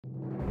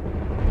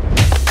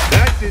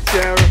it,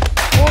 Sarah.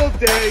 All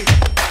day.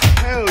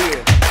 Hell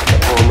yeah.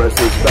 Arm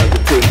wrestling's about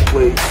to take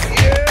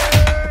place. Yeah.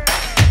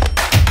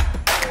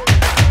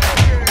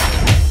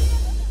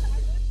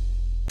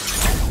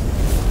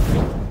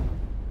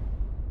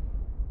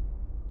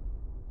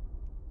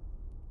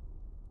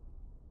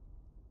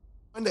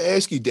 I wanted to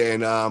ask you,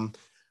 Dan. I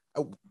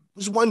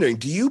was wondering,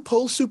 do you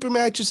pull super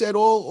matches at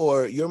all,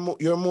 or you're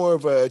more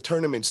of a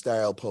tournament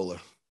style puller?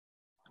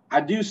 I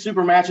do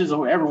super matches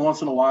every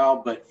once in a while,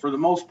 but for the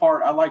most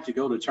part, I like to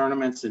go to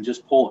tournaments and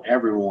just pull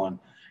everyone.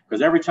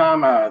 Because every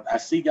time I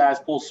see guys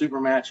pull super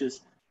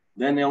matches,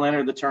 then they'll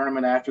enter the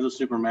tournament after the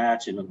super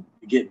match and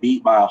get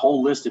beat by a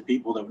whole list of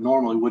people that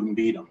normally wouldn't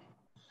beat them.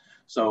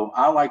 So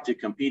I like to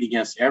compete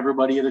against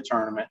everybody at a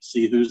tournament,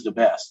 see who's the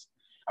best.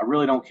 I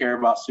really don't care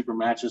about super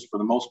matches for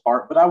the most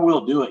part, but I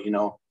will do it, you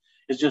know.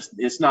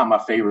 It's not my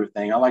favorite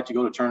thing. I like to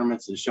go to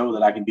tournaments and show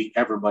that I can beat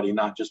everybody,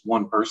 not just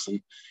one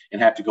person, and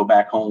have to go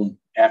back home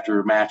after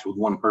a match with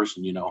one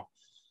person, you know.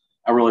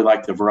 I really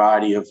like the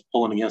variety of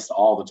pulling against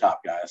all the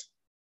top guys.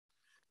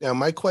 Now,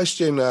 my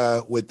question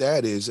with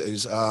that is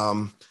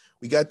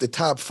we got the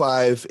top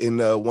 5 in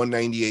the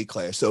 198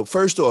 class. So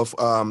first off,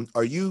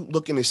 are you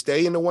looking to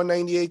stay in the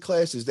 198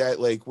 class? Is that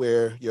like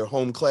where your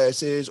home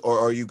class is, or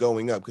are you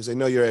going up? Because I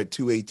know you're at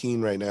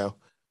 218 right now.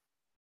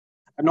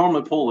 I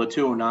normally pull the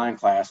 209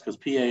 class because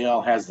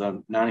PAL has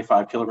the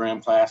 95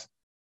 kilogram class.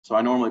 So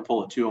I normally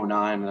pull at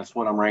 209, and that's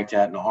what I'm ranked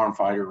at in the arm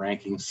fighter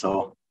rankings.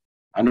 So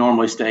I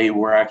normally stay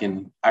where I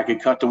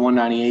could cut to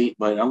 198,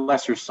 but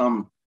unless there's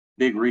some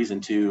big reason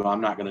to,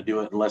 I'm not going to do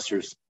it unless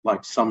there's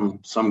like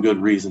some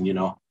good reason, you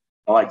know.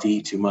 I like to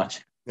eat too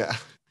much. Yeah.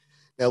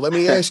 Now let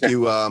me ask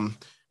you,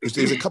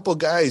 there's a couple of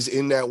guys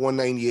in that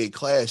 198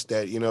 class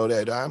that, you know,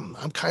 that I'm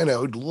kind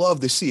of would love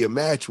to see a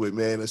match with,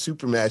 man, a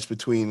super match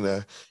between,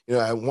 you know,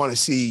 I want to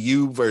see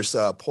you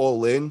versus Paul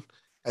Linn.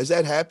 Has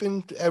that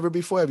happened ever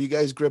before? Have you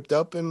guys gripped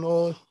up and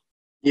all?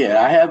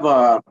 Yeah, I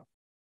have.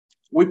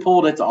 We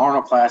pulled at the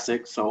Arnold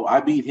Classic, so I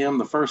beat him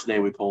the first day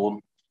we pulled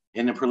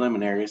in the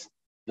preliminaries.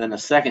 Then the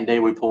second day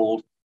we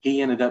pulled,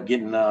 he ended up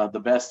getting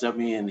the best of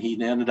me, and he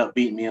ended up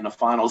beating me in the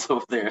finals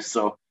over there.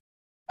 So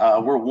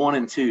we're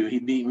 1-2. He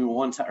beat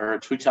me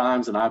 2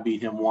 times, and I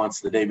beat him once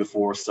the day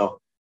before. So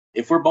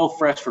if we're both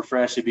fresh for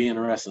fresh, it'd be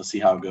interesting to see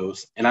how it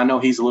goes. And I know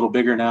he's a little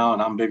bigger now,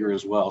 and I'm bigger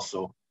as well.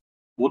 So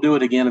we'll do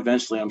it again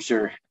eventually, I'm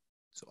sure.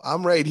 So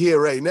I'm right here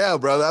right now,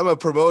 brother. I'm a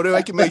promoter.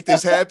 I can make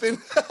this happen.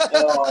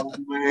 Oh,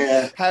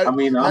 man. How I'm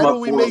do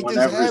up we for make it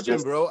this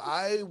happen, bro?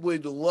 I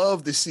would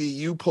love to see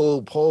you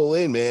pull Paul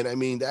in, man. I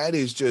mean, that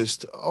is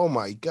just, oh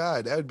my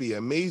God, that would be an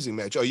amazing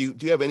match. Do you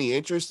have any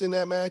interest in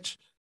that match?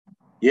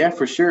 Yeah,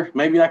 for sure.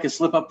 Maybe I could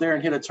slip up there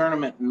and hit a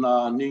tournament in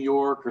New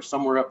York or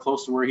somewhere up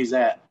close to where he's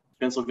at,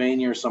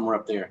 Pennsylvania or somewhere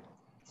up there.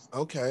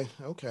 Okay.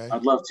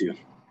 I'd love to.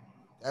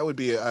 That would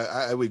be,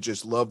 I would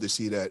just love to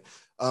see that.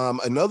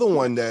 Another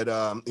one that,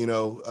 you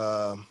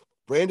know,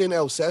 Brandon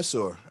El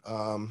Cesar,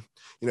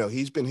 you know,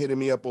 he's been hitting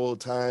me up all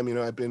the time. You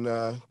know, I've been,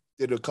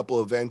 did a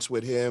couple events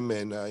with him,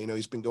 and, you know,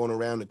 he's been going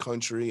around the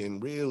country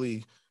and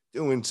really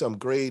doing some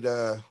great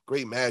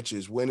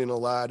matches, winning a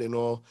lot and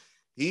all.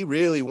 He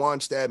really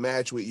wants that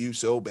match with you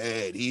so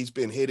bad. He's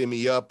been hitting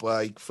me up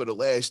like for the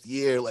last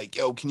year, like,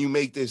 yo, can you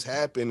make this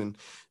happen? And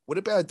what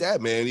about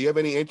that, man? Do you have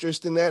any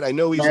interest in that? I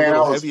know he's a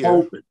little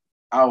heavier.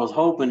 I was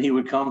hoping he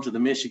would come to the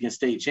Michigan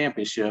State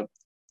Championship,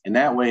 and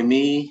that way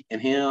me and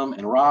him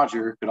and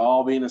Roger could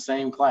all be in the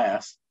same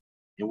class,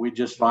 and we'd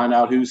just find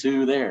out who's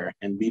who there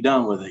and be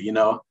done with it, you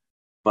know.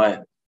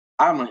 But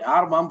I'm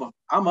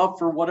up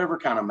for whatever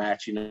kind of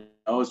match, you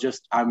know. It's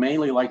just I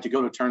mainly like to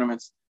go to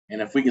tournaments,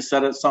 and if we could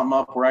set up something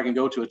up where I can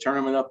go to a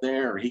tournament up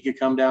there, or he could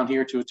come down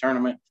here to a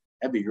tournament,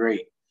 that'd be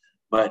great.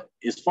 But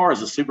as far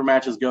as the super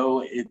matches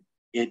go,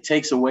 it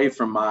takes away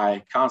from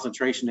my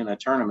concentration in a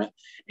tournament,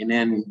 and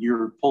then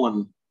you're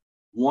pulling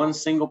one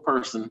single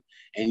person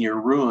and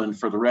you're ruined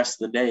for the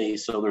rest of the day.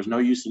 So there's no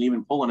use in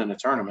even pulling in a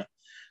tournament.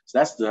 So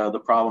that's the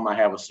problem I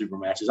have with super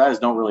matches. I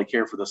just don't really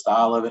care for the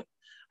style of it.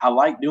 I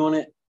like doing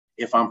it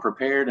if I'm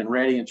prepared and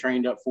ready and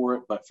trained up for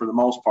it. But for the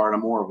most part, I'm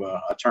more of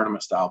a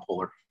tournament style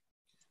puller.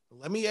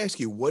 Let me ask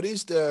you, what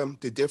is the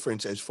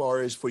difference as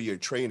far as for your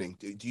training?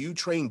 Do you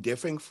train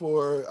different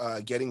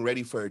for getting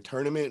ready for a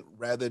tournament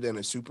rather than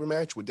a super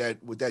match? Would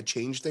that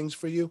change things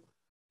for you?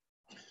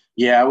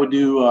 Yeah, I would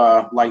do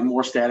like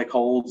more static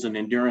holds and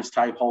endurance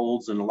type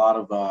holds and a lot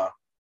of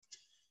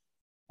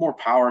more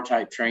power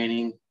type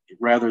training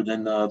rather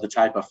than the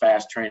type of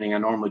fast training I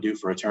normally do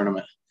for a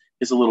tournament.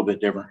 It's a little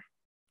bit different.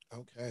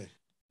 Okay.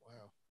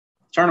 Wow.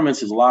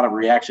 Tournaments is a lot of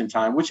reaction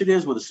time, which it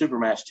is with a super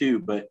match too,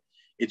 but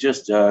it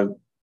just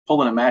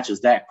pulling a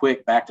matches that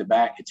quick back to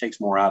back, it takes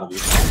more out of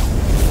you.